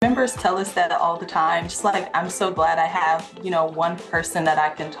members tell us that all the time. Just like, I'm so glad I have, one person that I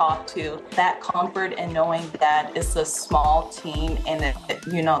can talk to. That comfort and knowing that it's a small team and that,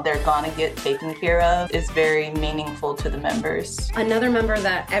 they're gonna get taken care of is very meaningful to the members. Another member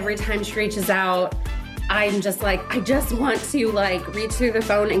that every time she reaches out, I'm just like, I just want to reach through the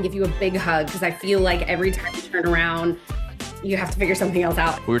phone and give you a big hug, because I feel like every time you turn around, you have to figure something else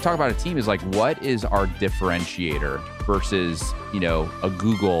out. We were talking about a team is what is our differentiator versus, a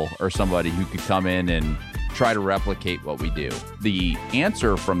Google or somebody who could come in and try to replicate what we do. The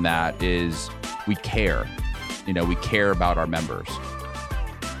answer from that is we care. We care about our members.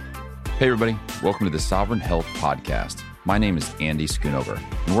 Hey, everybody. Welcome to the Sovereign Health Podcast. My name is Andy Schoonover,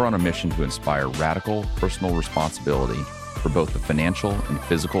 and we're on a mission to inspire radical personal responsibility for both the financial and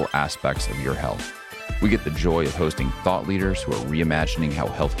physical aspects of your health. We get the joy of hosting thought leaders who are reimagining how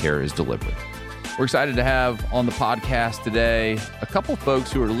healthcare is delivered. We're excited to have on the podcast today a couple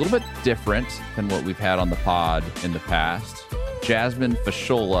folks who are a little bit different than what we've had on the pod in the past. Jasmine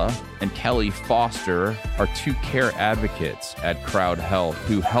Fashola and Kelly Foster are two care advocates at Crowd Health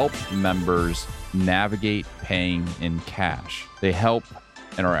who help members navigate paying in cash. They help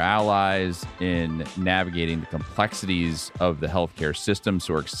and are allies in navigating the complexities of the healthcare system.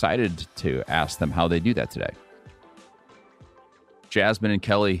 So we're excited to ask them how they do that today. Jasmine and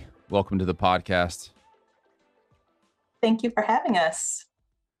Kelly, welcome to the podcast. Thank you for having us.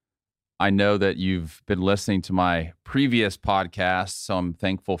 I know that you've been listening to my previous podcast, so I'm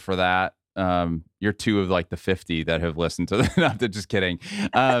thankful for that. You're two of the 50 that have listened to them. No, just kidding.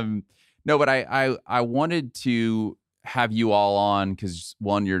 No, but I wanted to have you all on because,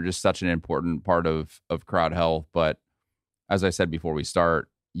 one, you're just such an important part of Crowd Health. But as I said before we start,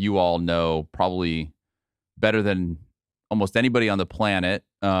 you all know probably better than almost anybody on the planet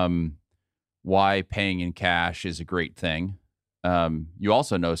why paying in cash is a great thing. You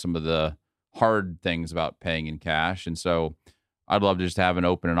also know some of the hard things about paying in cash. And so I'd love to just have an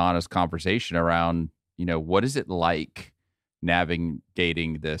open and honest conversation around, what is it like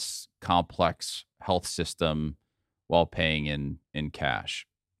navigating this complex health system while paying in cash.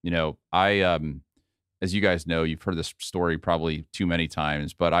 As you guys know, you've heard this story probably too many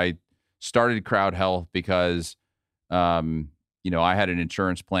times, but I started Crowd Health because, I had an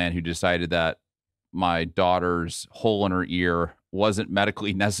insurance plan who decided that my daughter's hole in her ear wasn't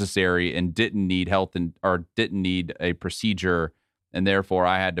medically necessary and didn't need or didn't need a procedure. And therefore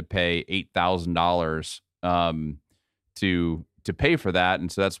I had to pay $8,000 to pay for that.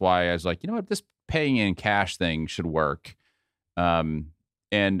 And so that's why I was like, this paying in cash thing should work. And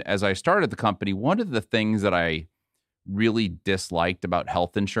as I started the company, one of the things that I really disliked about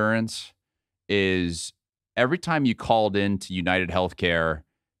health insurance is every time you called into United Healthcare,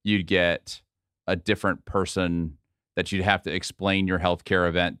 you'd get a different person that you'd have to explain your healthcare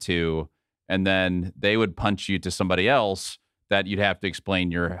event to. And then they would punch you to somebody else that you'd have to explain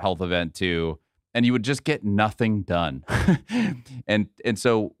your health event to. And you would just get nothing done. and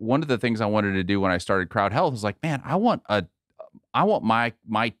so one of the things I wanted to do when I started Crowd Health was like, man, I want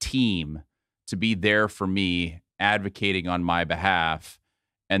my team to be there for me, advocating on my behalf.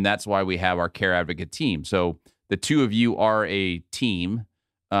 And that's why we have our care advocate team. So the two of you are a team,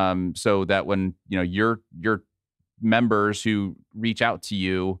 so that when your members who reach out to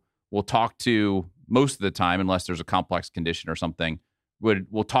you will talk to, most of the time, unless there's a complex condition or something,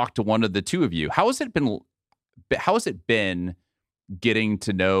 we'll talk to one of the two of you. How has it been getting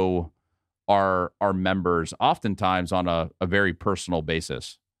to know our members, oftentimes on a very personal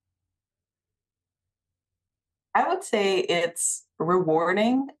basis? I would say it's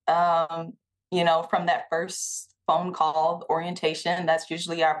rewarding. From that first phone call orientation, that's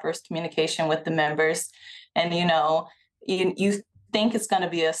usually our first communication with the members. And, you think it's going to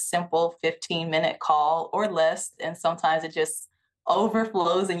be a simple 15-minute call or less. And sometimes it just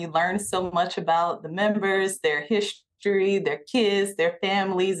overflows and you learn so much about the members, their history, their kids, their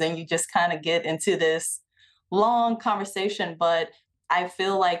families, and you just kind of get into this long conversation. But I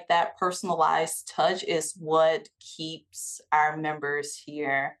feel like that personalized touch is what keeps our members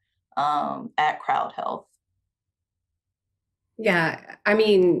here at Crowd Health. Yeah, I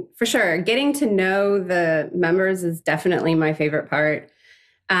mean, for sure. Getting to know the members is definitely my favorite part.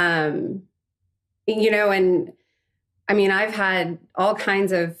 And I mean, I've had all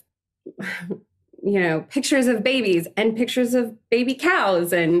kinds of, pictures of babies and pictures of baby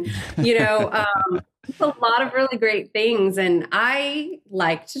cows and, a lot of really great things. And I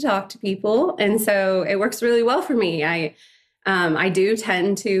like to talk to people. And so it works really well for me. I do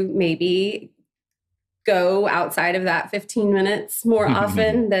tend to maybe go outside of that 15 minutes more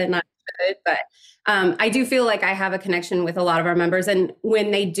often than I should, but I do feel like I have a connection with a lot of our members. And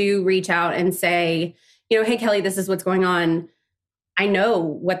when they do reach out and say, hey, Kelly, this is what's going on, I know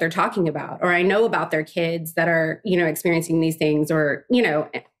what they're talking about, or I know about their kids that are, experiencing these things, or,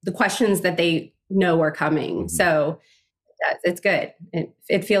 the questions that they know are coming. So it's good.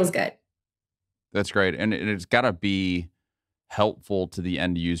 It feels good. That's great. And it's got to be helpful to the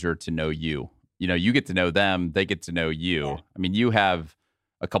end user to know you. You get to know them, they get to know you. Yeah. I mean, you have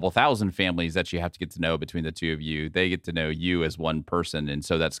a couple thousand families that you have to get to know between the two of you. They get to know you as one person. And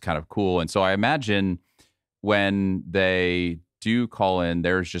so that's kind of cool. And so I imagine when they do call in,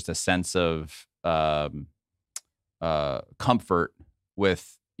 there's just a sense of comfort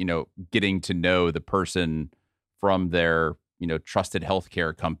with, getting to know the person from their, trusted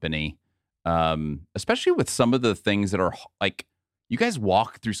healthcare company. Especially with some of the things that are like, you guys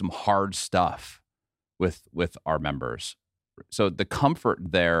walk through some hard stuff with our members. So the comfort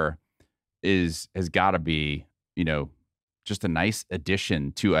there has got to be, just a nice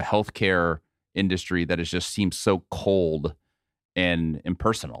addition to a healthcare industry that just seems so cold and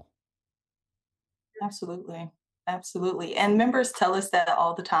impersonal. Absolutely. Absolutely. And members tell us that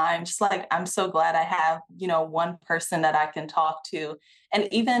all the time. Just like, I'm so glad I have, one person that I can talk to. And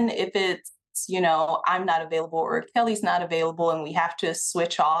even if it's, I'm not available or Kelly's not available and we have to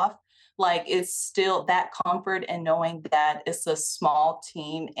switch off, like it's still that comfort and knowing that it's a small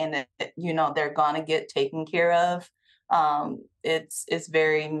team and that, they're going to get taken care of. It's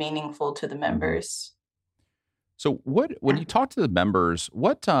very meaningful to the members. So when you talk to the members,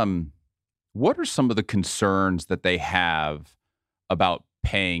 what are some of the concerns that they have about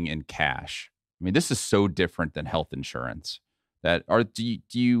paying in cash? I mean, this is so different than health insurance. Do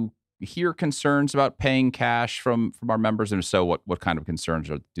you hear concerns about paying cash from our members? And if so, what kind of concerns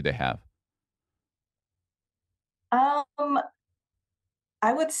do they have? I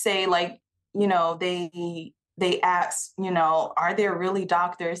would say they ask, are there really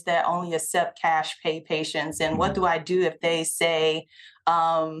doctors that only accept cash pay patients? And what do I do if they say,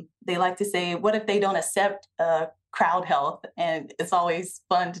 they like to say, what if they don't accept crowd health? And it's always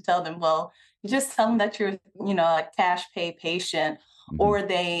fun to tell them, well, you just tell them that you're, a cash pay patient. Or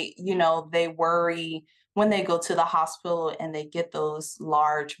they worry when they go to the hospital and they get those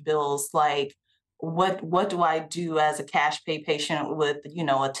large bills, like, what do I do as a cash pay patient with, a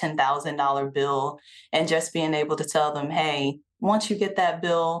 $10,000 bill? And just being able to tell them, hey, once you get that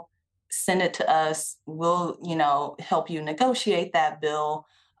bill, send it to us. We'll, help you negotiate that bill,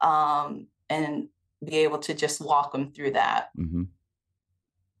 and be able to just walk them through that. And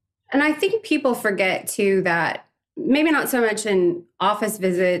I think people forget too that maybe not so much in office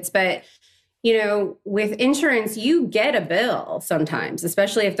visits, but with insurance, you get a bill sometimes,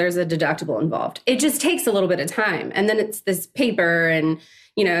 especially if there's a deductible involved. It just takes a little bit of time. And then it's this paper and,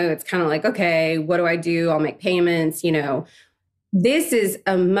 it's kind of like, okay, what do I do? I'll make payments. This is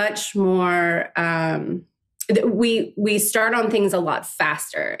a much more, we start on things a lot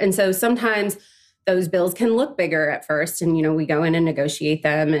faster. And so sometimes those bills can look bigger at first and, we go in and negotiate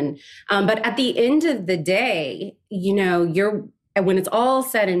them. And, but at the end of the day, when it's all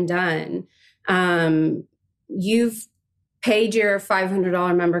said and done, you've paid your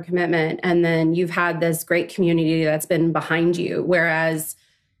 $500 member commitment, and then you've had this great community that's been behind you. Whereas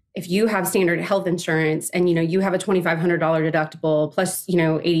if you have standard health insurance and, you have a $2,500 deductible plus,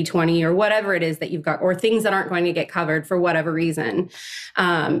 80/20 or whatever it is that you've got, or things that aren't going to get covered for whatever reason.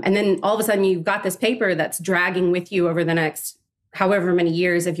 And then all of a sudden you've got this paper that's dragging with you over the next however many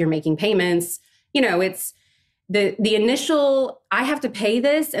years if you're making payments. It's the initial, I have to pay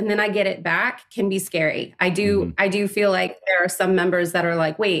this and then I get it back, can be scary. I do feel like there are some members that are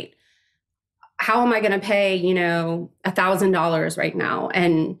like, wait, how am I going to pay, $1,000 right now?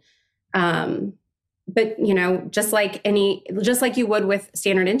 And, but just like you would with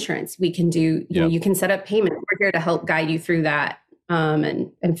standard insurance, we can do, you can set up payments. We're here to help guide you through that,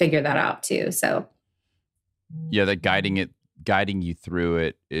 and figure that out too. So. Yeah. That guiding you through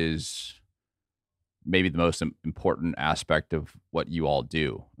it is maybe the most important aspect of what you all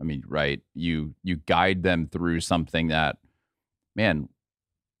do. I mean, right. You guide them through something that, man,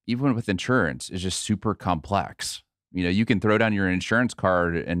 even with insurance, is just super complex. You can throw down your insurance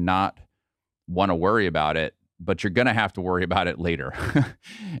card and not want to worry about it, but you're going to have to worry about it later.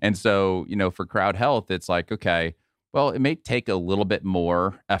 And so, for crowd health, it's like, okay, well, it may take a little bit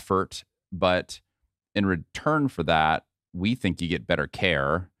more effort, but in return for that, we think you get better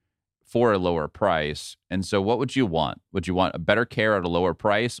care for a lower price. And so what would you want? Would you want a better care at a lower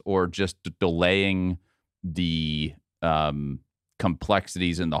price, or just delaying the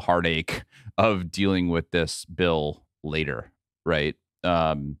complexities and the heartache of dealing with this bill later, right?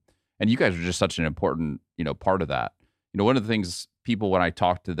 And And you guys are just such an important, part of that. One of the things people, when I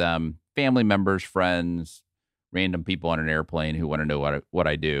talk to them, family members, friends, random people on an airplane who want to know what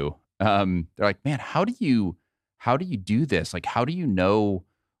I do, they're like, man, how do you do this? Like, how do you know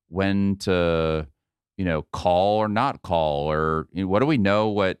when to, call or not call, or what do we know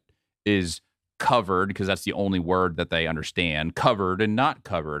what is covered, because that's the only word that they understand, covered and not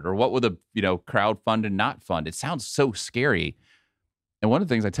covered, or what would a, crowd fund and not fund? It sounds so scary. And one of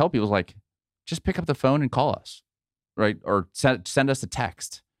the things I tell people is like, just pick up the phone and call us, right? Or send us a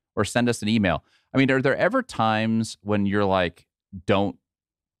text or send us an email. I mean, are there ever times when you're like, don't,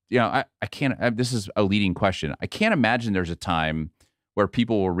 I can't, this is a leading question. I can't imagine there's a time where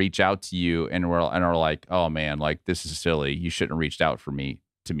people will reach out to you and are like, oh man, like this is silly. You shouldn't have reached out to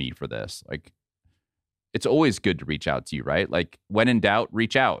me for this. Like, it's always good to reach out to you, right? Like, when in doubt,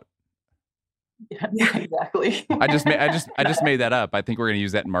 reach out. Yeah, exactly. I just made that up. I think we're going to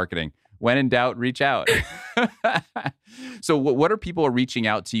use that in marketing. When in doubt, reach out. So what are people reaching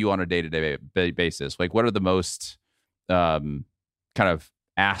out to you on a day-to-day basis? Like, what are the most kind of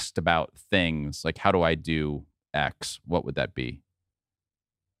asked about things? Like, how do I do X? What would that be?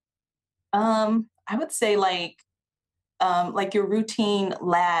 I would say like your routine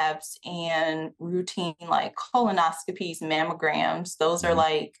labs and routine like colonoscopies, mammograms. Those are Mhm.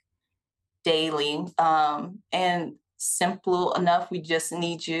 like daily, and simple enough. We just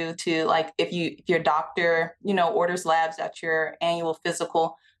need you to, like, if your doctor orders labs at your annual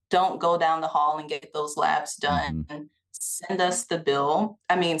physical, don't go down the hall and get those labs done. Mhm. Send us the bill,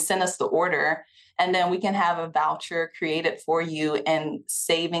 I mean, send us the order, and then we can have a voucher created for you and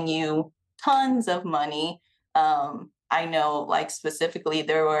saving you tons of money. I know, like, specifically,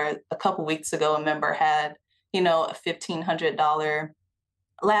 there were a couple weeks ago, a member had a $1,500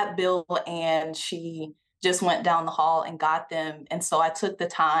 lab bill, and she just went down the hall and got them. And so I took the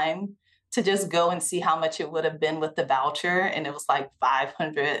time to just go and see how much it would have been with the voucher. And it was like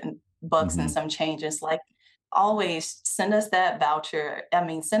 500 bucks and Mhm. some change. It's like, always send us that voucher. I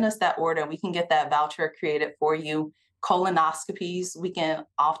mean, send us that order. We can get that voucher created for you. Colonoscopies, we can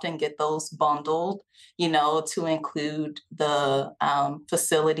often get those bundled, to include the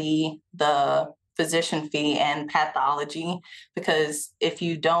facility, the physician fee, and pathology, because if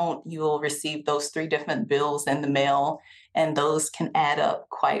you don't, you will receive those three different bills in the mail, and those can add up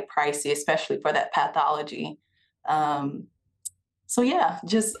quite pricey, especially for that pathology. Um, so yeah,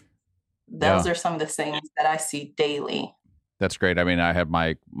 just those Yeah, are some of the things that I see daily. that's great. I mean, I have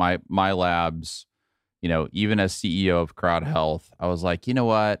my labs, even as CEO of Crowd Health, I was like, you know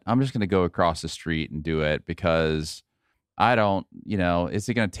what? I'm just going to go across the street and do it, because I don't, is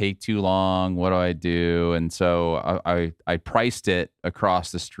it going to take too long? What do I do? And so I priced it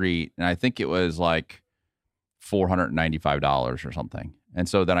across the street, and I think it was like $495 or something. And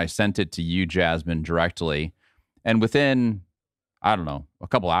so then I sent it to you, Jasmine, directly. And within, I don't know, a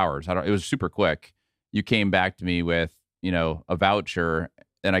couple hours, it was super quick. You came back to me with, a voucher,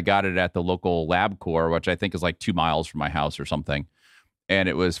 and I got it at the local LabCorp, which I think is like 2 miles from my house or something. And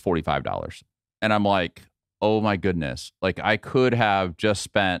it was $45. And I'm like, oh my goodness. Like, I could have just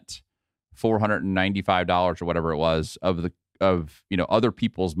spent $495 or whatever it was of other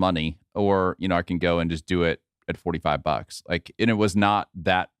people's money, or, I can go and just do it at $45. Like, and it was not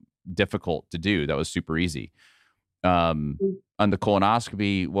that difficult to do. That was super easy. On the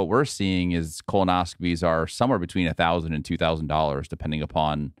colonoscopy, what we're seeing is colonoscopies are somewhere between $1,000 and $2,000, depending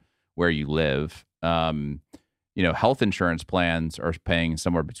upon where you live. Health insurance plans are paying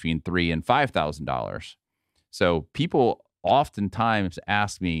somewhere between $3,000 and $5,000. So people oftentimes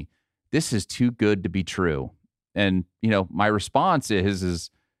ask me, "This is too good to be true," and my response is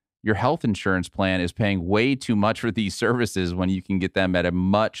your health insurance plan is paying way too much for these services when you can get them at a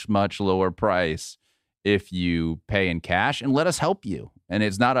much, much lower price if you pay in cash, and let us help you. And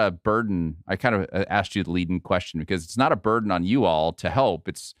it's not a burden. I kind of asked you the leading question because it's not a burden on you all to help.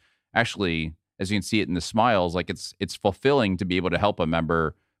 It's actually, as you can see it in the smiles, like it's fulfilling to be able to help a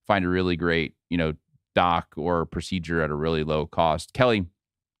member find a really great, doc or procedure at a really low cost. Kelly,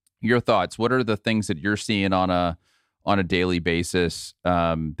 your thoughts. What are the things that you're seeing on a daily basis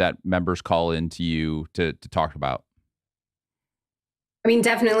that members call into you to talk about? I mean,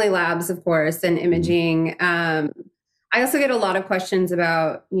 definitely labs, of course, and Mhm. imaging. I also get a lot of questions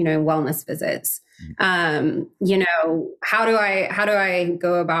about, wellness visits. Mhm. How do I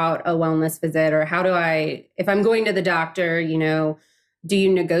go about a wellness visit, or if I'm going to the doctor, do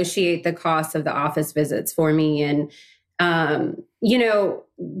you negotiate the cost of the office visits for me? And,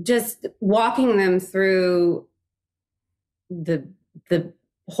 just walking them through the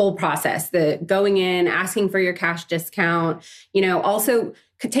whole process, the going in, asking for your cash discount, also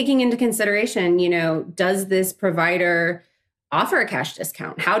taking into consideration, does this provider offer a cash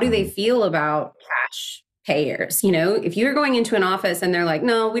discount? How do they feel about cash payers? If you're going into an office and they're like,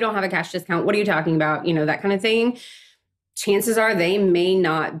 no, we don't have a cash discount. What are you talking about? That kind of thing. Chances are they may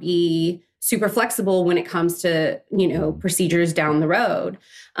not be super flexible when it comes to, procedures down the road.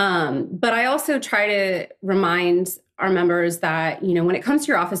 But I also try to remind our members that, when it comes to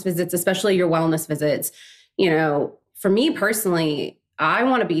your office visits, especially your wellness visits, for me personally, I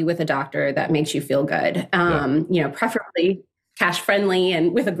want to be with a doctor that makes you feel good, preferably cash friendly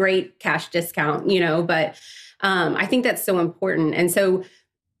and with a great cash discount, but I think that's so important. And so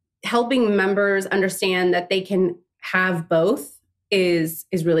helping members understand that they can have both is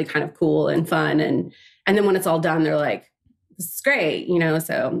really kind of cool and fun. And then when it's all done, they're like, this is great,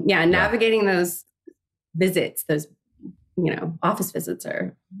 so navigating those visits, those, office visits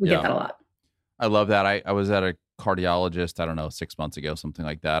we get that a lot. I love that. I was at a cardiologist, I don't know, 6 months ago, something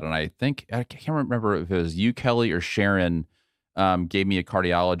like that. And I can't remember if it was you, Kelly, or Sharon gave me a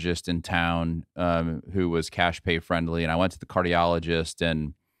cardiologist in town who was cash pay friendly. And I went to the cardiologist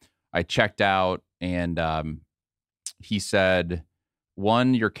and I checked out and he said,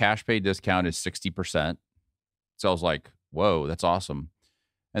 one, your cash pay discount is 60%. So I was like, whoa, that's awesome.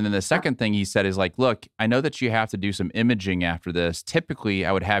 And then the second thing he said is like, look, I know that you have to do some imaging after this. Typically,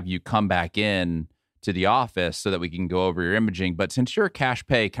 I would have you come back in to the office so that we can go over your imaging. But since you're a cash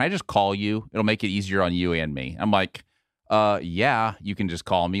pay, can I just call you? It'll make it easier on you and me. I'm like, yeah, you can just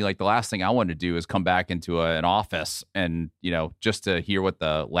call me. Like the last thing I want to do is come back into an office and, just to hear what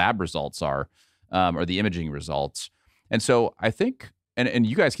the lab results are or the imaging results. And so I think, and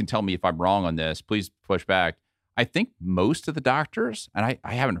you guys can tell me if I'm wrong on this, please push back. I think most of the doctors, and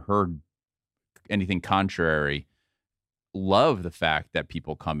I haven't heard anything contrary, love the fact that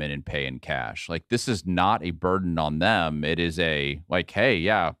people come in and pay in cash. Like this is not a burden on them. It is a like, hey,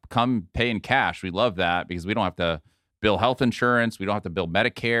 yeah, come pay in cash. We love that because we don't have to bill health insurance. We don't have to bill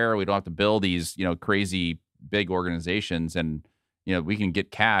Medicare. We don't have to bill these, crazy big organizations. And, we can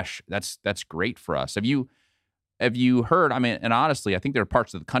get cash. That's great for us. Have you heard, I mean, and honestly, I think there are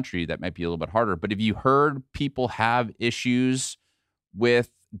parts of the country that might be a little bit harder, but have you heard people have issues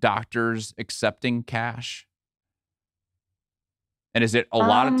with doctors accepting cash? And is it a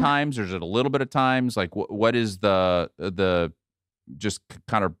lot of times or is it a little bit of times? Like what is the just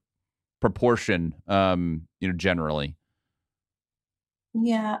kind of proportion, generally?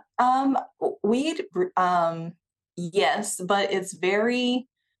 Yeah. We'd, yes, but it's very,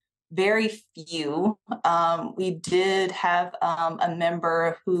 very few. We did have a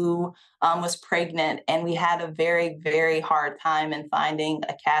member who was pregnant, and we had a very, very hard time in finding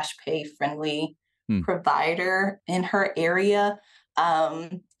a cash pay friendly provider in her area.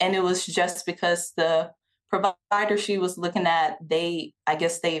 And it was just because the provider she was looking at, I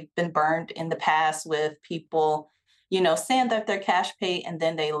guess they've been burned in the past with people, saying that they're cash pay and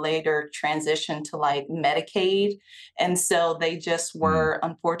then they later transitioned to like Medicaid. And so they just were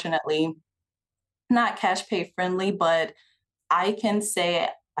unfortunately not cash pay friendly. But I can say,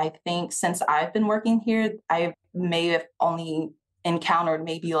 I think since I've been working here, I may have only encountered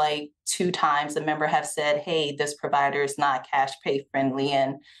maybe like 2 times a member have said, hey, this provider is not cash pay friendly,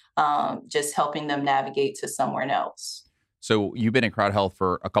 and just helping them navigate to somewhere else. So you've been in Crowd Health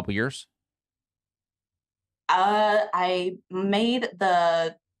for a couple years? I made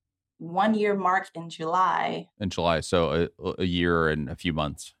the 1-year mark in July. So a year and a few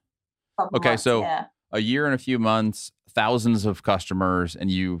months. Okay, months, so yeah. A year and a few months, thousands of customers,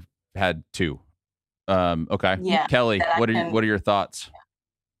 and you've had 2. Okay. Yeah, Kelly, what are your thoughts?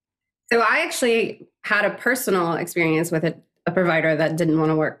 So I actually had a personal experience with a provider that didn't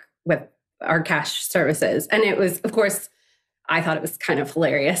want to work with our cash services. And it was, of course, I thought it was kind of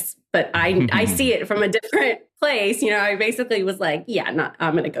hilarious, but I see it from a different place. I basically was like, I'm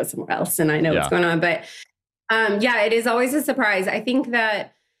going to go somewhere else. And I know what's going on. But it is always a surprise. I think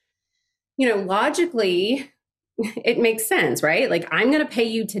that, logically, it makes sense, right? Like, I'm going to pay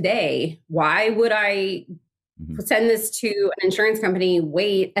you today. Why would I send this to an insurance company,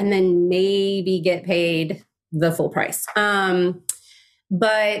 wait, and then maybe get paid the full price? I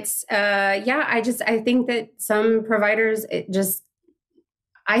think that some providers,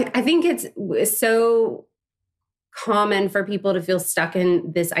 I think it's so common for people to feel stuck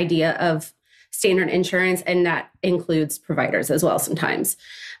in this idea of standard insurance, and that includes providers as well sometimes.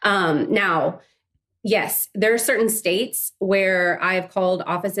 Now, yes, there are certain states where I've called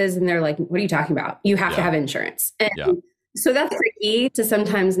offices and they're like, what are you talking about? You have to have insurance. And so that's tricky to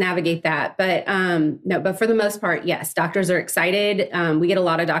sometimes navigate that. But but for the most part, yes, doctors are excited. We get a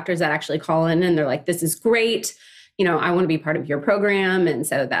lot of doctors that actually call in and they're like, this is great. I want to be part of your program. And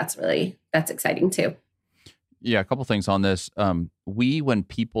so that's exciting too. Yeah, a couple things on this. When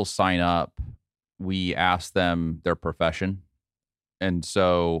people sign up, we ask them their profession. And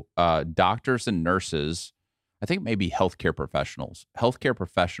so doctors and nurses, I think maybe healthcare professionals. Healthcare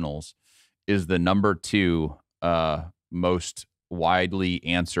professionals is the number 2 most widely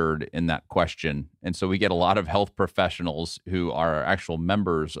answered in that question. And so we get a lot of health professionals who are actual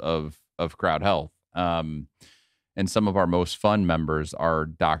members of Crowd Health. And some of our most fun members are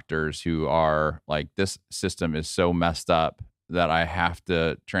doctors who are like, this system is so messed up that I have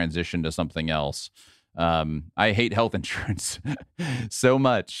to transition to something else. I hate health insurance so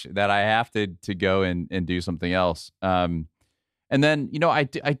much that I have to go and do something else. And then, I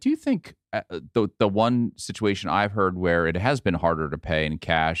do think the one situation I've heard where it has been harder to pay in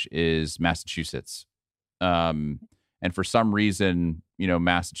cash is Massachusetts. And for some reason,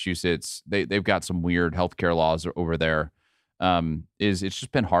 Massachusetts, they've got some weird healthcare laws over there. It's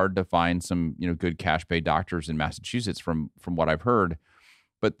just been hard to find some, good cash pay doctors in Massachusetts from what I've heard.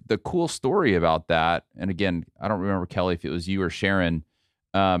 But the cool story about that, and again, I don't remember, Kelly, if it was you or Sharon,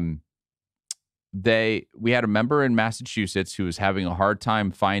 we had a member in Massachusetts who was having a hard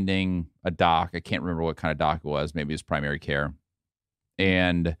time finding a doc. I can't remember what kind of doc it was. Maybe it was primary care.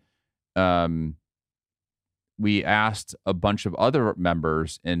 And we asked a bunch of other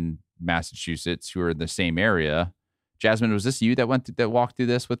members in Massachusetts who are in the same area. Jasmine, was this you that walked through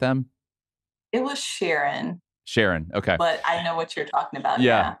this with them? It was Sharon. Sharon, okay. But I know what you're talking about.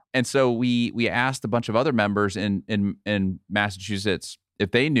 Yeah. And so we asked a bunch of other members in Massachusetts if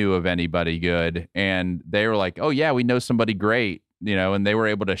they knew of anybody good, and they were like, "Oh yeah, we know somebody great," and they were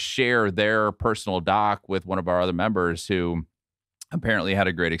able to share their personal doc with one of our other members who apparently had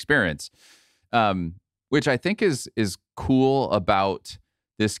a great experience. Which I think is cool about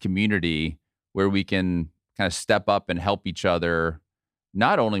this community, where we can kind of step up and help each other,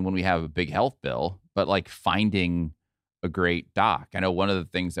 not only when we have a big health bill, but like finding a great doc. I know one of the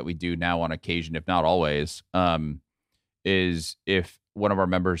things that we do now on occasion, if not always, is if one of our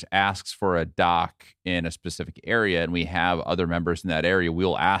members asks for a doc in a specific area and we have other members in that area,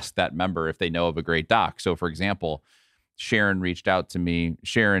 we'll ask that member if they know of a great doc. So for example, Sharon reached out to me.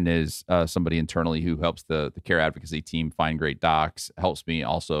 Sharon is somebody internally who helps the care advocacy team find great docs, helps me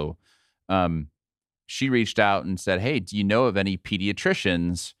also. She reached out and said, "Hey, do you know of any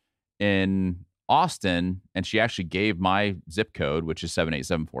pediatricians in Austin?" And she actually gave my zip code, which is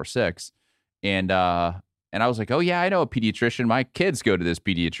 78746. And I was like, "Oh yeah, I know a pediatrician. My kids go to this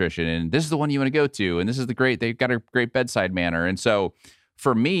pediatrician, and this is the one you want to go to. And this is they've got a great bedside manner." And so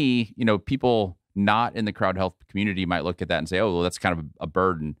for me, people not in the Crowd Health community might look at that and say, "Oh, well, that's kind of a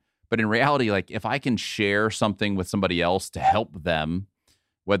burden." But in reality, like if I can share something with somebody else to help them,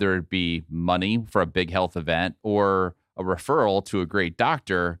 whether it be money for a big health event or a referral to a great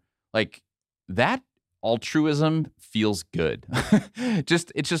doctor, like that altruism feels good. It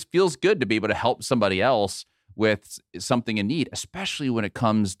just feels good to be able to help somebody else with something in need, especially when it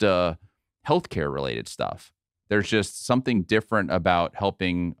comes to healthcare related stuff. There's just something different about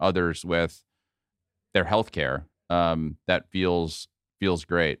helping others with their healthcare that feels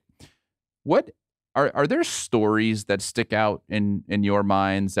great. What are there stories that stick out in your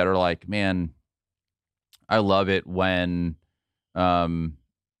minds that are like, man, I love it when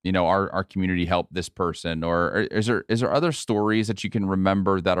our community helped this person? Or is there other stories that you can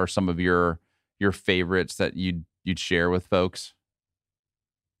remember that are some of your favorites that you'd share with folks?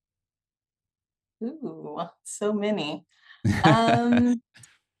 Ooh, so many. Um,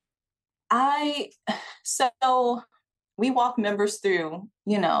 I so we walk members through,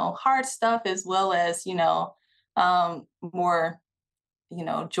 hard stuff as well as, more,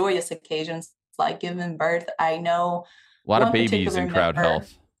 joyous occasions like giving birth. I know A lot of one babies particular in Crowd member,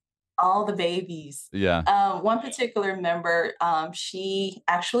 Health. all the babies. Yeah. One particular member, she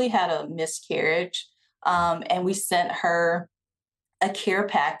actually had a miscarriage, and we sent her a care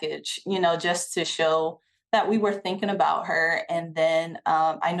package, just to show that we were thinking about her. And then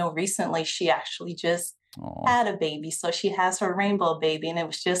I know recently she actually just Aw. had a baby. So she has her rainbow baby. And it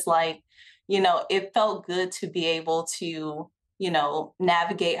was just like, it felt good to be able to,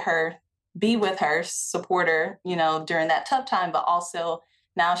 navigate her, be with her, support her, during that tough time. But also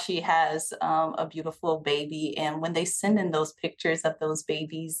now she has a beautiful baby. And when they send in those pictures of those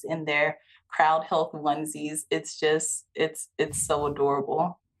babies in their Crowd Health onesies, it's so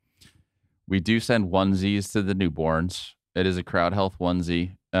adorable. We do send onesies to the newborns. It is a Crowd Health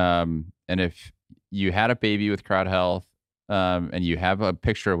onesie. And if you had a baby with Crowd Health, and you have a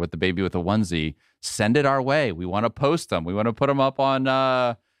picture with the baby with a onesie, send it our way. We want to post them. We want to put them up on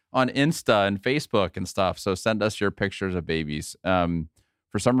on Insta and Facebook and stuff. So send us your pictures of babies.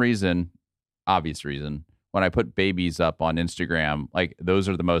 For some reason, obvious reason, when I put babies up on Instagram, like those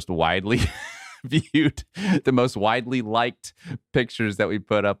are the most widely viewed, the most widely liked pictures that we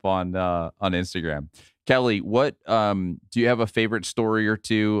put up on Instagram. Kelly, what do you have a favorite story or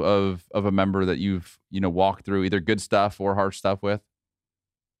two of a member that you've walked through either good stuff or hard stuff with?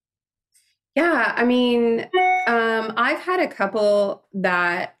 Yeah, I mean, I've had a couple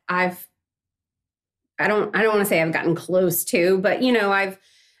that I don't want to say I've gotten close to, but I've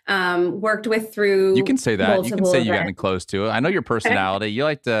worked with through You can say that. You can multiple say you've events. gotten close to it. I know your personality. You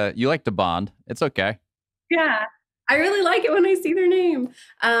like to bond. It's okay. Yeah, I really like it when I see their name.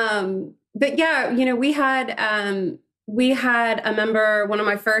 But yeah, we had a member. One of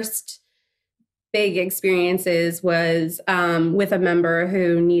my first big experiences was with a member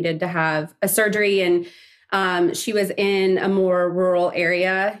who needed to have a surgery, and she was in a more rural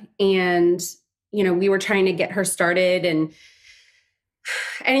area, and we were trying to get her started. And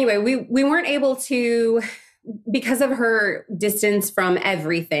anyway, we weren't able to, because of her distance from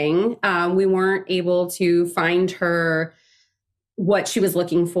everything, we weren't able to find her what she was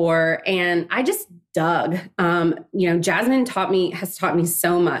looking for. And I just dug. Jasmine has taught me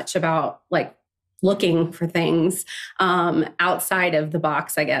so much about like looking for things outside of the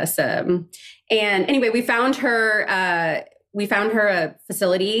box, I guess. And anyway, we found her a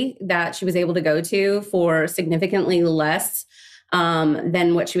facility that she was able to go to for significantly less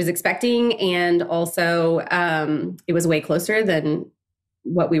than what she was expecting. And also, it was way closer than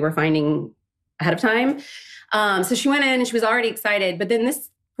what we were finding ahead of time. So she went in and she was already excited, but then this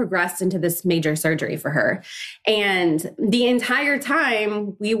progressed into this major surgery for her. And the entire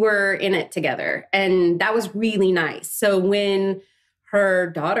time we were in it together, and that was really nice. So when her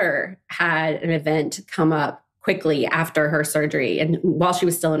daughter had an event come up quickly after her surgery and while she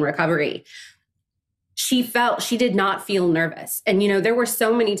was still in recovery, she did not feel nervous. And, there were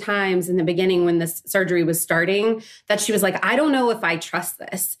so many times in the beginning when this surgery was starting that she was like, I don't know if I trust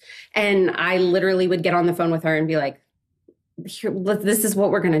this. And I literally would get on the phone with her and be like, this is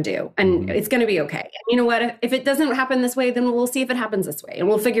what we're going to do. And it's going to be okay. And you know what? If it doesn't happen this way, then we'll see if it happens this way and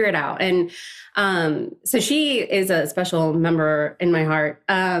we'll figure it out. And so she is a special member in my heart.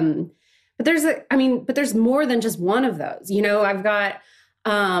 But there's more than just one of those. I've got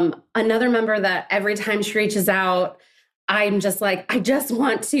another member that every time she reaches out, I'm just like, I just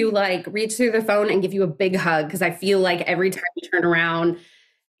want to like reach through the phone and give you a big hug, because I feel like every time you turn around,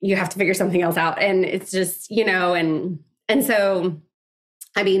 you have to figure something else out. And it's just, and so,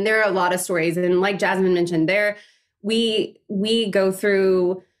 I mean, there are a lot of stories. And like Jasmine mentioned, we go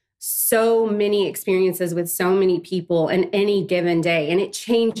through so many experiences with so many people in any given day, and it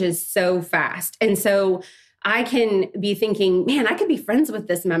changes so fast. And so I can be thinking, man, I could be friends with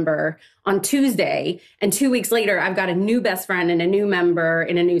this member on Tuesday, and 2 weeks later, I've got a new best friend and a new member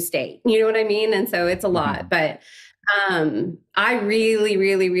in a new state. You know what I mean? And so it's a lot, but I really,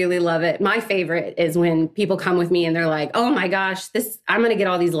 really, really love it. My favorite is when people come with me and they're like, oh my gosh, I'm going to get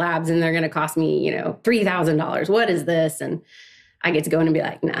all these labs and they're going to cost me, $3,000. What is this? And I get to go in and be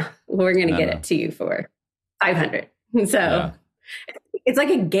like, nah, we're going to get it to you for 500. And so it's like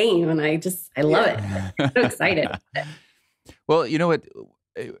a game, and I love it. I'm so excited. Well, you know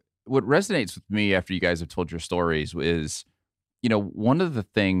what resonates with me after you guys have told your stories is, one of the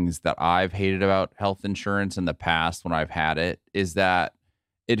things that I've hated about health insurance in the past when I've had it is that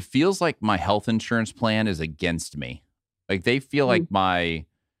it feels like my health insurance plan is against me. Like they feel like my,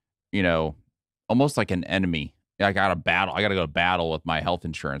 almost like an enemy. I got to go to battle with my health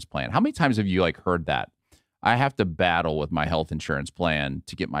insurance plan. How many times have you like heard that? I have to battle with my health insurance plan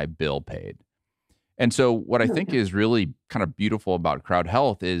to get my bill paid. And so what I think is really kind of beautiful about Crowd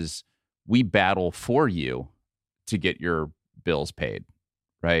Health is we battle for you to get your bills paid,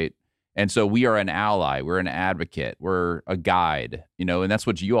 right? And so we are an ally, we're an advocate, we're a guide, and that's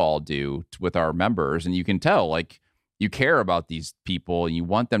what you all do with our members. And you can tell, like, you care about these people and you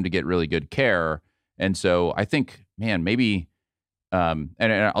want them to get really good care. And so I think, man, maybe, and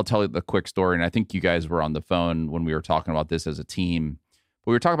I'll tell you the quick story. And I think you guys were on the phone when we were talking about this as a team.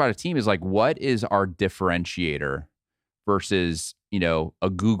 But we were talking about a team is like, what is our differentiator versus, a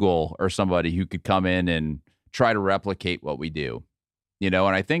Google or somebody who could come in and try to replicate what we do, and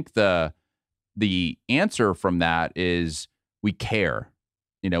I think the answer from that is we care,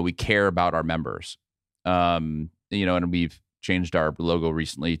 we care about our members, and we've changed our logo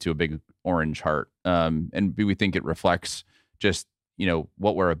recently to a big orange heart, and we think it reflects just,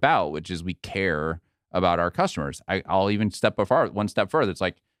 what we're about, which is we care about our customers. I'll even one step further. It's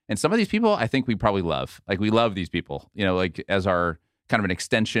like, and some of these people, I think we probably love, like we love these people, like as our kind of an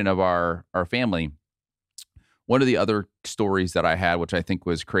extension of our family. One of the other stories that I had, which I think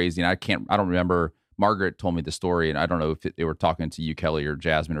was crazy, and I don't remember. Margaret told me the story, and I don't know if they were talking to you, Kelly, or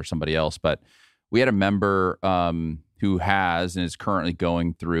Jasmine, or somebody else, but we had a member who has and is currently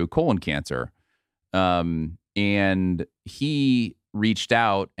going through colon cancer. And he reached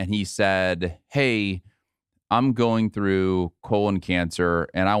out and he said, "Hey, I'm going through colon cancer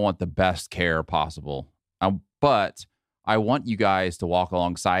and I want the best care possible. But I want you guys to walk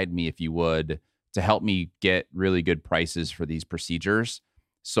alongside me, if you would, to help me get really good prices for these procedures.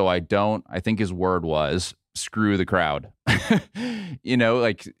 So I think his word was, screw the crowd."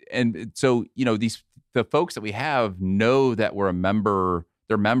 And so, the folks that we have know that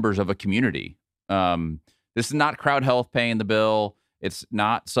they're members of a community. This is not Crowd Health paying the bill. It's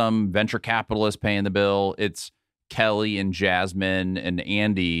not some venture capitalist paying the bill. It's Kelly and Jasmine and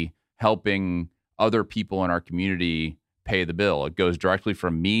Andy helping other people in our community pay the bill. It goes directly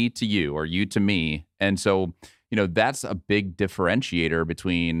from me to you, or you to me. And so, that's a big differentiator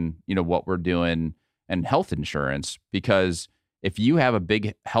between, what we're doing and health insurance, because if you have a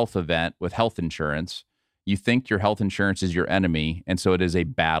big health event with health insurance, you think your health insurance is your enemy. And so it is a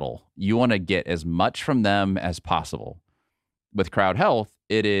battle. You want to get as much from them as possible. With Crowd Health,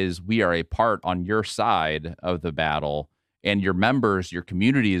 it is, we are a part on your side of the battle, and your members, your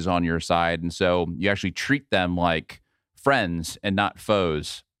community is on your side. And so you actually treat them like friends and not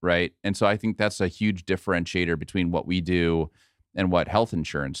foes, right? And so I think that's a huge differentiator between what we do and what health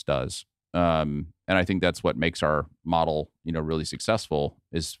insurance does. And I think that's what makes our model, really successful,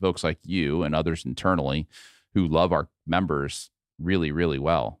 is folks like you and others internally who love our members really, really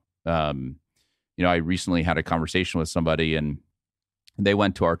well. I recently had a conversation with somebody, and they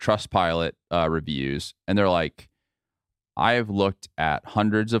went to our Trustpilot reviews, and they're like, "I have looked at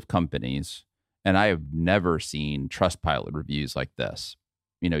hundreds of companies, and I have never seen Trustpilot reviews like this.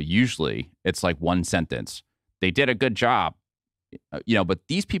 Usually it's like one sentence, they did a good job, but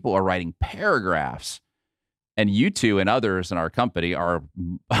these people are writing paragraphs, and you two and others in our company are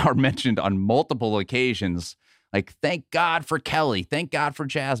mentioned on multiple occasions. Like, thank God for Kelly, thank God for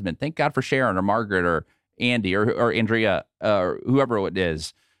Jasmine, thank God for Sharon or Margaret or Andy or Andrea or whoever it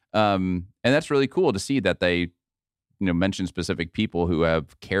is." And that's really cool to see that they, mention specific people who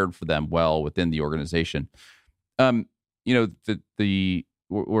have cared for them well within the organization. What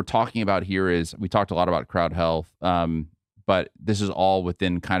we're talking about here is, we talked a lot about Crowd Health, but this is all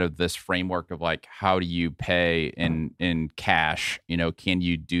within kind of this framework of like, how do you pay in cash? Can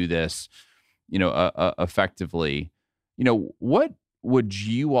you do this, effectively? What would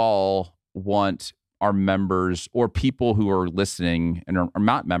you all want our members or people who are listening and are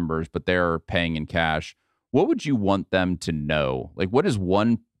not members, but they're paying in cash? What would you want them to know? Like, what is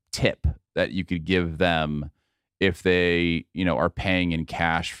one tip that you could give them if they, are paying in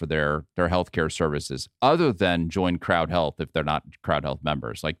cash for their healthcare services, other than join Crowd Health if they're not Crowd Health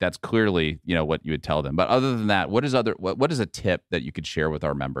members? Like, that's clearly, what you would tell them. But other than that, what is a tip that you could share with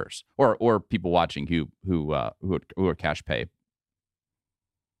our members or people watching who are cash pay?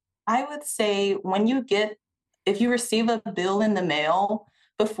 I would say, if you receive a bill in the mail,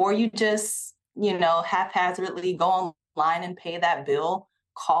 before you just, haphazardly go online and pay that bill,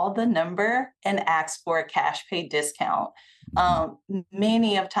 call the number and ask for a cash pay discount.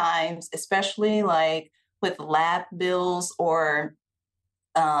 Many of times, especially like with lab bills or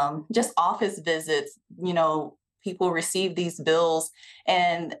just office visits, people receive these bills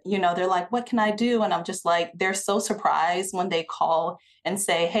and, they're like, "What can I do?" And I'm just like, they're so surprised when they call and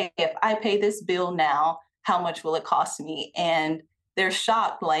say, "Hey, if I pay this bill now, how much will it cost me?" And they're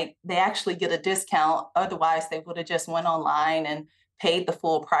shocked, like they actually get a discount. Otherwise, they would have just went online and paid the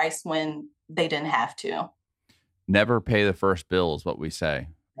full price when they didn't have to. Never pay the first bill is what we say.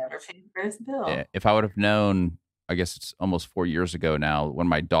 Never pay the first bill. Yeah, if I would have known, I guess it's almost 4 years ago now, when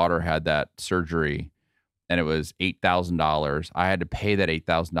my daughter had that surgery and it was $8,000, I had to pay that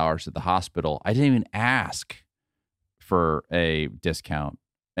 $8,000 at the hospital. I didn't even ask for a discount,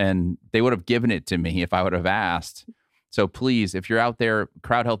 and they would have given it to me if I would have asked. So please, if you're out there,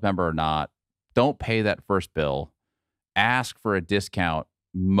 Crowd Health member or not, don't pay that first bill. Ask for a discount.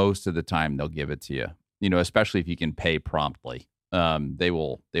 Most of the time, they'll give it to you. Especially if you can pay promptly. They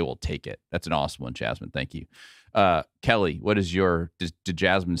will take it. That's an awesome one, Jasmine. Thank you. Kelly, what is did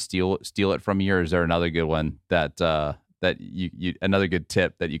Jasmine steal it from you, or is there another good one that you another good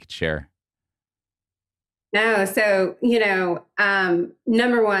tip that you could share? No. So,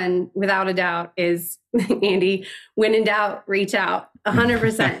 number one, without a doubt, is Andy, when in doubt, reach out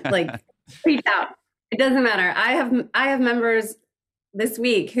 100%, like reach out. It doesn't matter. I have members this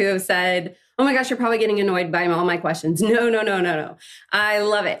week who have said, oh my gosh, you're probably getting annoyed by all my questions. No, no, no, no, no. I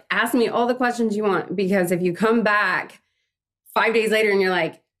love it. Ask me all the questions you want, because if you come back 5 days later and you're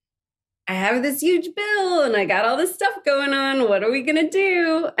like, I have this huge bill and I got all this stuff going on, what are we going to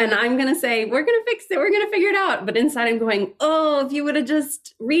do? And I'm going to say, we're going to fix it. We're going to figure it out. But inside I'm going, oh, if you would have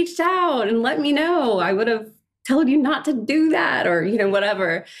just reached out and let me know, I would have told you not to do that, or,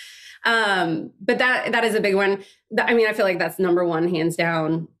 whatever. But that is a big one. I mean, I feel like that's number one, hands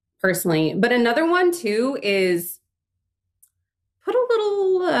down, personally. But another one too is put a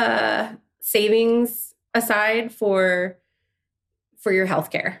little savings aside for your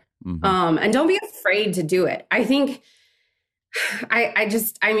healthcare. Mm-hmm. And don't be afraid to do it. I think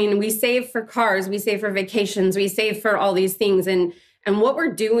I mean, we save for cars, we save for vacations, we save for all these things. And what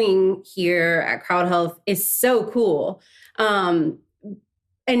we're doing here at Crowd Health is so cool. And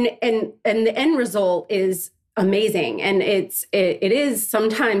the end result is amazing. And it is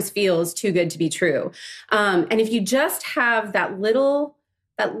sometimes feels too good to be true. And if you just have that little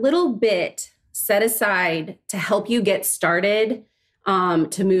bit set aside to help you get started,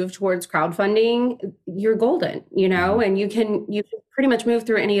 to move towards crowdfunding, you're golden, and you can pretty much move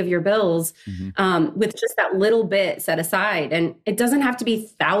through any of your bills, with just that little bit set aside. And it doesn't have to be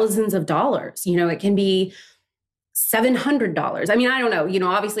thousands of dollars. It can be $700. I mean, I don't know,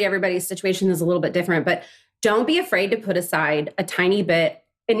 obviously everybody's situation is a little bit different, but don't be afraid to put aside a tiny bit.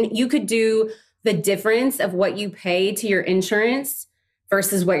 And you could do the difference of what you pay to your insurance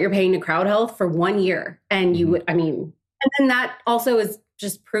versus what you're paying to Crowd Health for 1 year. And you would, and then that also is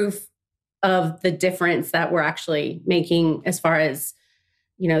just proof of the difference that we're actually making as far as,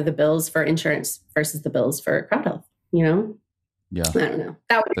 the bills for insurance versus the bills for Crowd Health, Yeah. I don't know.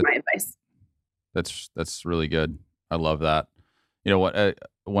 That would be my advice. That's really good. I love that.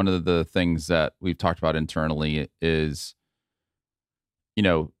 One of the things that we've talked about internally is,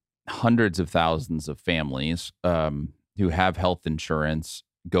 hundreds of thousands of families who have health insurance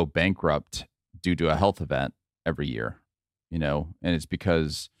go bankrupt due to a health event every year, and it's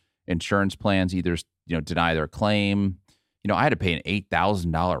because insurance plans either, deny their claim. I had to pay an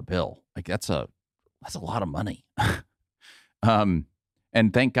 $8,000 bill. Like that's a lot of money.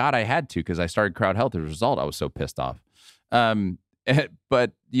 And thank God I had to, because I started Crowd Health as a result. I was so pissed off.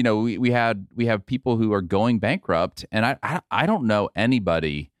 But we have people who are going bankrupt, and I don't know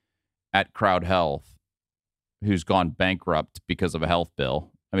anybody at Crowd Health who's gone bankrupt because of a health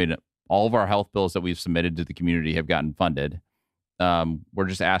bill. I mean, all of our health bills that we've submitted to the community have gotten funded. We're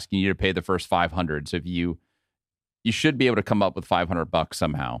just asking you to pay the first 500. So if you should be able to come up with $500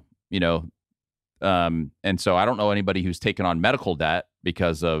 somehow, and so I don't know anybody who's taken on medical debt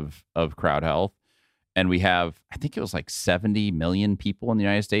because of Crowd Health. And we have, I think it was like 70 million people in the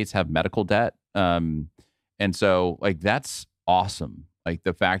United States have medical debt. And so that's awesome. Like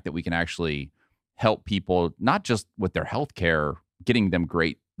the fact that we can actually help people, not just with their health care, getting them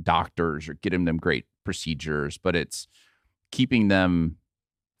great doctors or getting them great procedures, but it's keeping them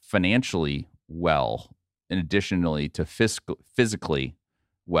financially well, and additionally to physically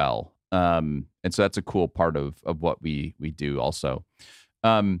well. And so that's a cool part of what we do also.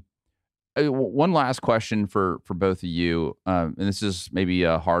 One last question for both of you, and this is maybe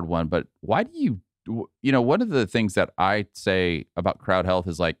a hard one, but why do you, one of the things that I say about Crowd Health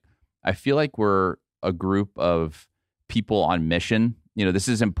is I feel like we're a group of people on mission. This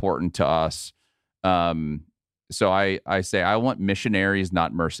is important to us. So I say I want missionaries,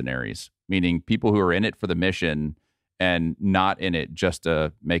 not mercenaries, meaning people who are in it for the mission and not in it just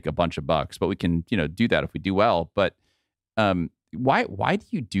to make a bunch of bucks. But we can, do that if we do well. But why do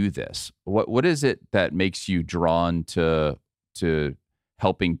you do this? What is it that makes you drawn to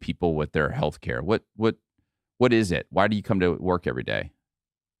helping people with their healthcare? What is it? Why do you come to work every day?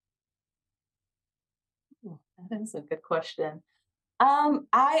 That is a good question.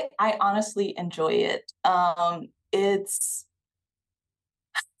 I honestly enjoy it.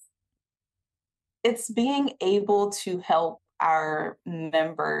 It's being able to help our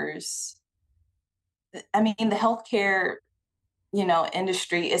members. I mean, the healthcare,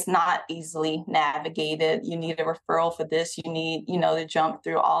 industry is not easily navigated. You need a referral for this. You need, to jump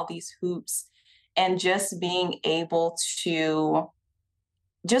through all these hoops, and just being able to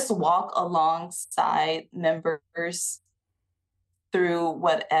just walk alongside members through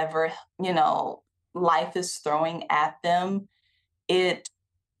whatever, life is throwing at them. It's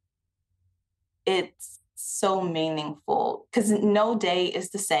so meaningful, because no day is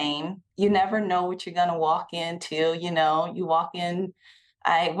the same. You never know what you're going to walk into. You walk in,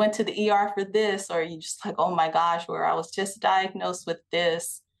 I went to the ER for this, or you just like, oh my gosh, where I was just diagnosed with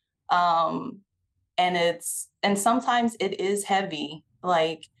this. And and sometimes it is heavy.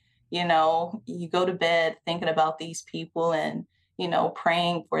 Like, you know, you go to bed thinking about these people and, you know,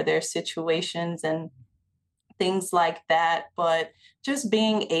 praying for their situations and things like that. But just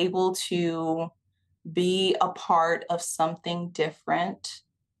being able to be a part of something different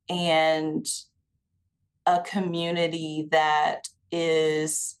and a community that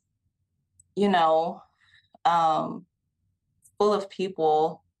is, you know, um, full of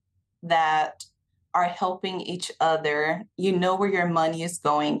people that are helping each other. You know where your money is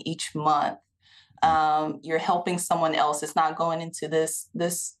going each month. You're helping someone else. It's not going into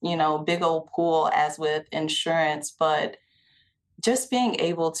this you know, big old pool as with insurance, but just being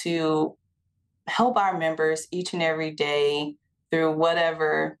able to help our members each and every day through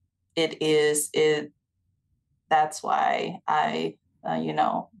whatever it is. That's why you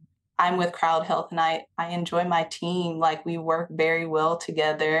know, I'm with Crowd Health, and I enjoy my team. Like, we work very well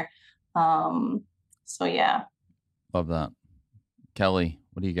together. So yeah. Love that. Kelly,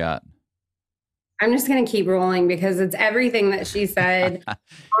 what do you got? I'm just going to keep rolling because it's everything that she said on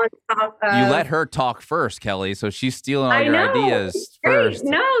top of. You let her talk first, Kelly. So she's stealing all I your know. ideas first.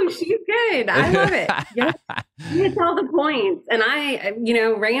 No, she's good. I love it. She hits all the points, and I, you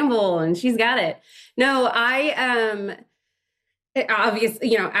know, ramble, and she's got it. No,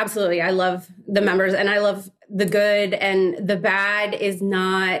 obviously, you know, absolutely. I love the members, and I love the good, and the bad is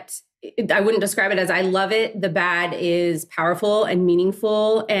not. I wouldn't describe it as I love it. The bad is powerful and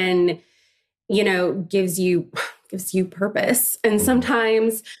meaningful, and you know, gives you purpose. And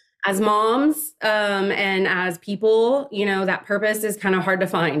sometimes as moms and as people, you know, that purpose is kind of hard to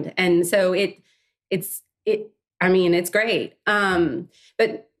find. And so I mean, it's great.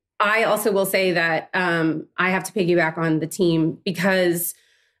 But I also will say that I have to piggyback on the team because,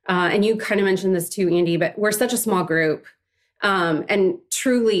 and you kind of mentioned this too, Andy, but we're such a small group. And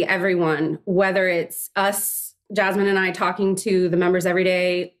truly everyone, whether it's us, Jasmine and I talking to the members every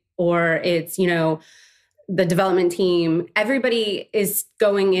day, or it's, you know, the development team, everybody is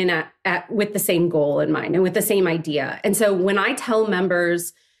going in at with the same goal in mind and with the same idea. And so when I tell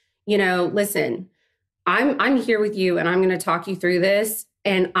members, you know, listen, I'm here with you and I'm going to talk you through this.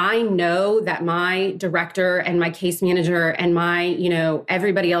 And I know that my director and my case manager and my, you know,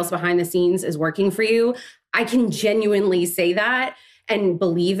 everybody else behind the scenes is working for you. I can genuinely say that and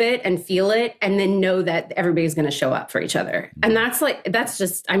believe it and feel it, and then know that everybody's going to show up for each other. And that's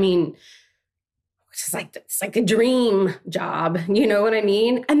just, I mean, it's like a dream job, you know what I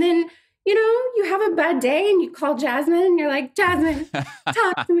mean? And then, you know, you have a bad day and you call Jasmine and you're like, Jasmine,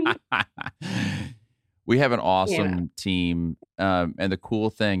 talk to me. We have an awesome team. And the cool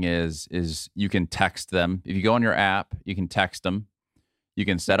thing is you can text them. If you go on your app, you can text them. You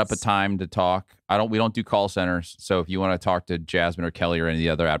can set up a time to talk. We don't do call centers. So if you want to talk to Jasmine or Kelly or any of the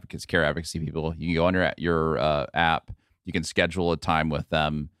other care advocacy people, you can go on your app. You can schedule a time with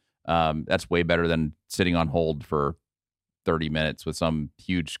them. That's way better than sitting on hold for 30 minutes with some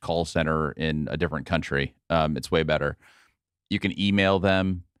huge call center in a different country. It's way better. You can email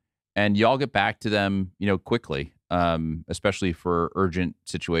them and y'all get back to them, you know, quickly, especially for urgent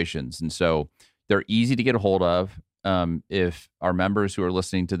situations. And so they're easy to get a hold of. If our members who are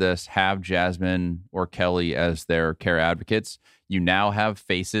listening to this have Jasmine or Kelly as their care advocates, you now have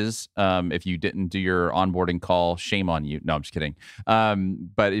faces. If you didn't do your onboarding call, shame on you. No, I'm just kidding.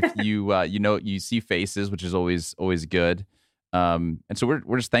 But if you, you see faces, which is always good. And so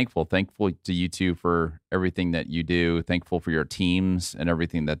we're just thankful to you two for everything that you do. Thankful for your teams and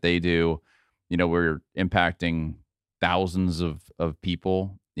everything that they do. You know, we're impacting thousands of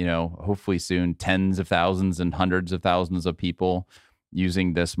people, you know, hopefully soon tens of thousands and hundreds of thousands of people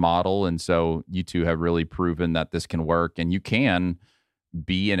using this model. And so you two have really proven that this can work, and you can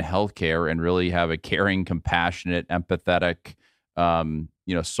be in healthcare and really have a caring, compassionate, empathetic,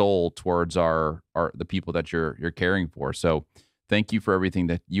 soul towards the people that you're caring for. So thank you for everything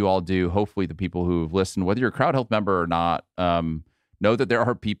that you all do. Hopefully the people who've listened, whether you're a Crowd Health member or not, know that there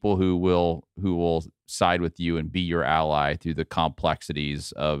are people who will side with you and be your ally through the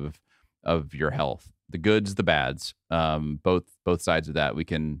complexities of your health, the goods, the bads, both sides of that. We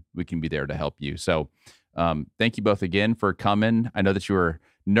can be there to help you. So thank you both again for coming. I know that you were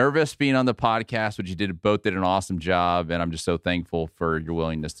nervous being on the podcast, but you both did an awesome job, and I'm just so thankful for your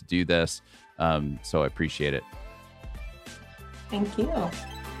willingness to do this. So I appreciate it. Thank you.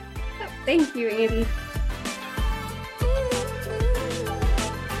 Thank you, Andy.